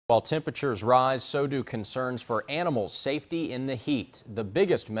While temperatures rise, so do concerns for animals' safety in the heat. The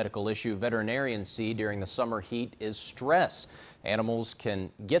biggest medical issue veterinarians see during the summer heat is stress. Animals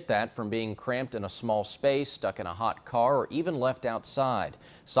can get that from being cramped in a small space, stuck in a hot car, or even left outside.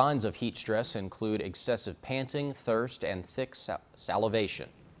 Signs of heat stress include excessive panting, thirst, and thick salivation.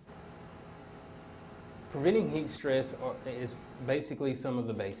 Preventing heat stress is basically some of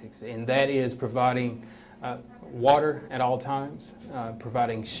the basics, and that is providing water at all times,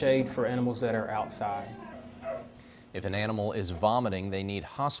 providing shade for animals that are outside. If an animal is vomiting, they need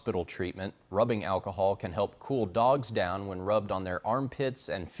hospital treatment. Rubbing alcohol can help cool dogs down when rubbed on their armpits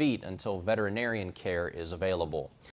and feet until veterinarian care is available.